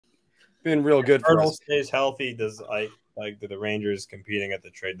been real good for us. Stays healthy. Do the Rangers competing at the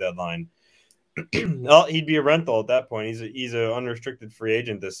trade deadline? Well, he'd be a rental at that point. He's an unrestricted free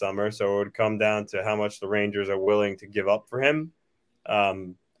agent this summer, so it would come down to how much the Rangers are willing to give up for him.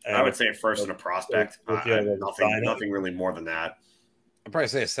 I would say a first and a prospect. Nothing really more than that. I'd probably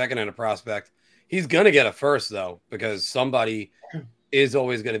say a second and a prospect. He's going to get a first, though, because somebody is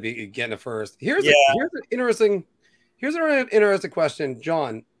always going to be getting a first. Here's an interesting question,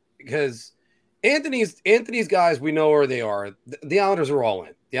 John, because Anthony's guys, we know where they are. The Islanders are all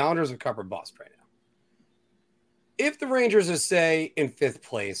in. The Islanders are cup or bust right now. If the Rangers are, say, in 5th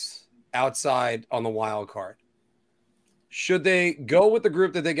place outside on the wild card, should they go with the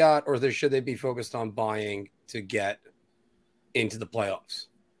group that they got, or should they be focused on buying to get into the playoffs?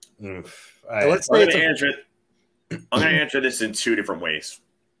 I'm going to answer this in 2 different ways.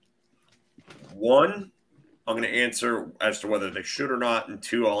 One, I'm going to answer as to whether they should or not, and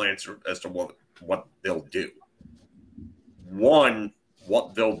 2, I'll answer as to what they'll do. One,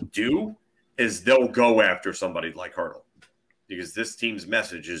 what they'll do is they'll go after somebody like Hertl, because this team's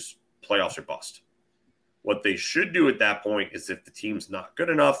message is playoffs or bust. What they should do at that point is, if the team's not good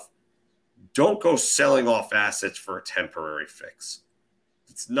enough, don't go selling off assets for a temporary fix.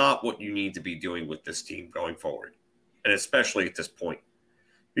 It's not what you need to be doing with this team going forward, and especially at this point,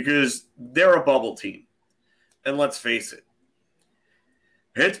 because they're a bubble team. And let's face it,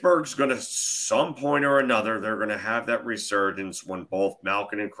 Pittsburgh's going to, some point or another, they're going to have that resurgence when both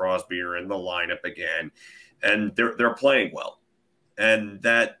Malkin and Crosby are in the lineup again, and they're playing well, and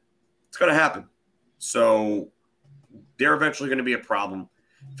that it's going to happen. So they're eventually going to be a problem.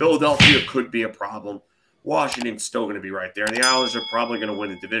 Philadelphia could be a problem. Washington's still going to be right there. And the Islanders are probably going to win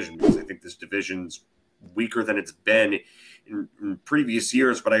the division, because I think this division's weaker than it's been in previous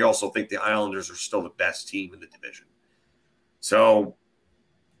years, but I also think the Islanders are still the best team in the division. So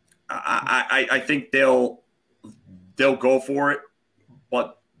I think they'll go for it,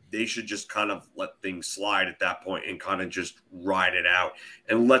 but they should just kind of let things slide at that point and kind of just ride it out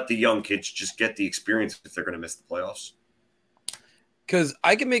and let the young kids just get the experience if they're going to miss the playoffs. Because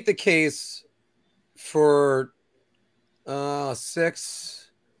I can make the case for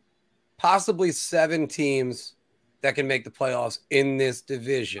 6, possibly 7 teams that can make the playoffs in this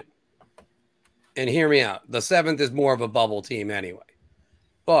division. And hear me out. The 7th is more of a bubble team anyway.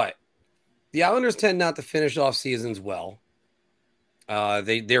 But the Islanders tend not to finish off seasons well.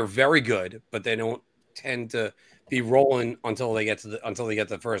 They're very good, but they don't tend to be rolling until they get to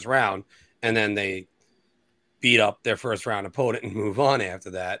the first round, and then they beat up their first round opponent and move on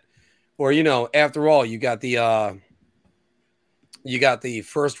after that. Or, after all, you got the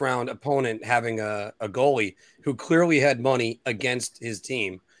first round opponent having a goalie who clearly had money against his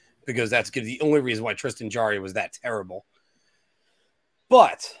team, because that's the only reason why Tristan Jarry was that terrible.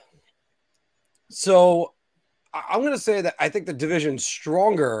 But so I'm going to say that I think the division's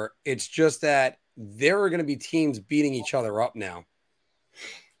stronger. It's just that there are going to be teams beating each other up now.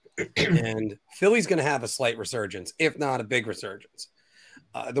 And Philly's going to have a slight resurgence, if not a big resurgence.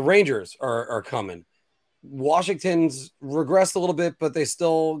 The Rangers are coming. Washington's regressed a little bit, but they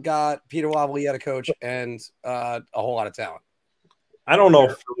still got Peter Laviolette, a coach, and a whole lot of talent. I don't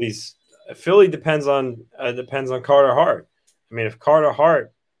know if Philly depends on Carter Hart. I mean, if Carter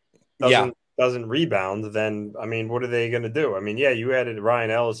Hart doesn't rebound, then, I mean, what are they going to do? I mean, yeah, you added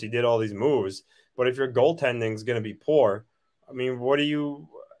Ryan Ellis, you did all these moves, but if your goaltending is going to be poor, I mean, how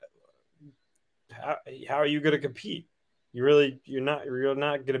are you going to compete? You're not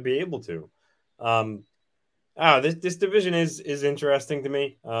going to be able to. This division is interesting to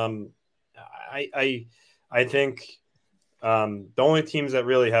me. I think the only teams that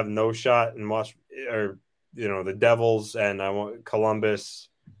really have no shot and are the Devils, and I want Columbus.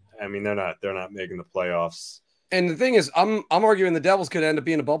 I mean, they're not making the playoffs. And the thing is, I'm arguing the Devils could end up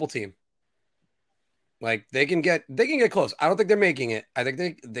being a bubble team. Like, they can get close. I don't think they're making it. I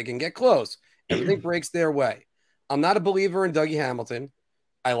think they can get close. Everything breaks their way. I'm not a believer in Dougie Hamilton.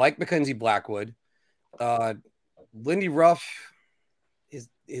 I like Mackenzie Blackwood. Lindy Ruff,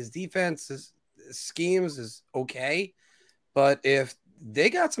 his defense, his schemes is okay. But if they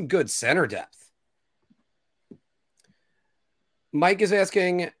got some good center depth. Mike is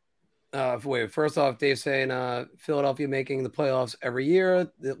asking, first off, Dave's saying Philadelphia making the playoffs every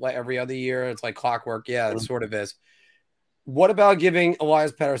year, like every other year. It's like clockwork. Yeah, it sort of is. What about giving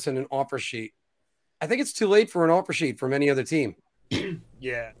Elias Pettersson an offer sheet? I think it's too late for an offer sheet from any other team.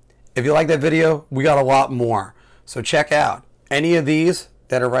 Yeah. If you like that video, we got a lot more. So check out any of these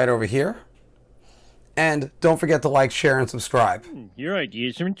that are right over here. And don't forget to like, share, and subscribe. Your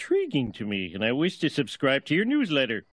ideas are intriguing to me, and I wish to subscribe to your newsletter.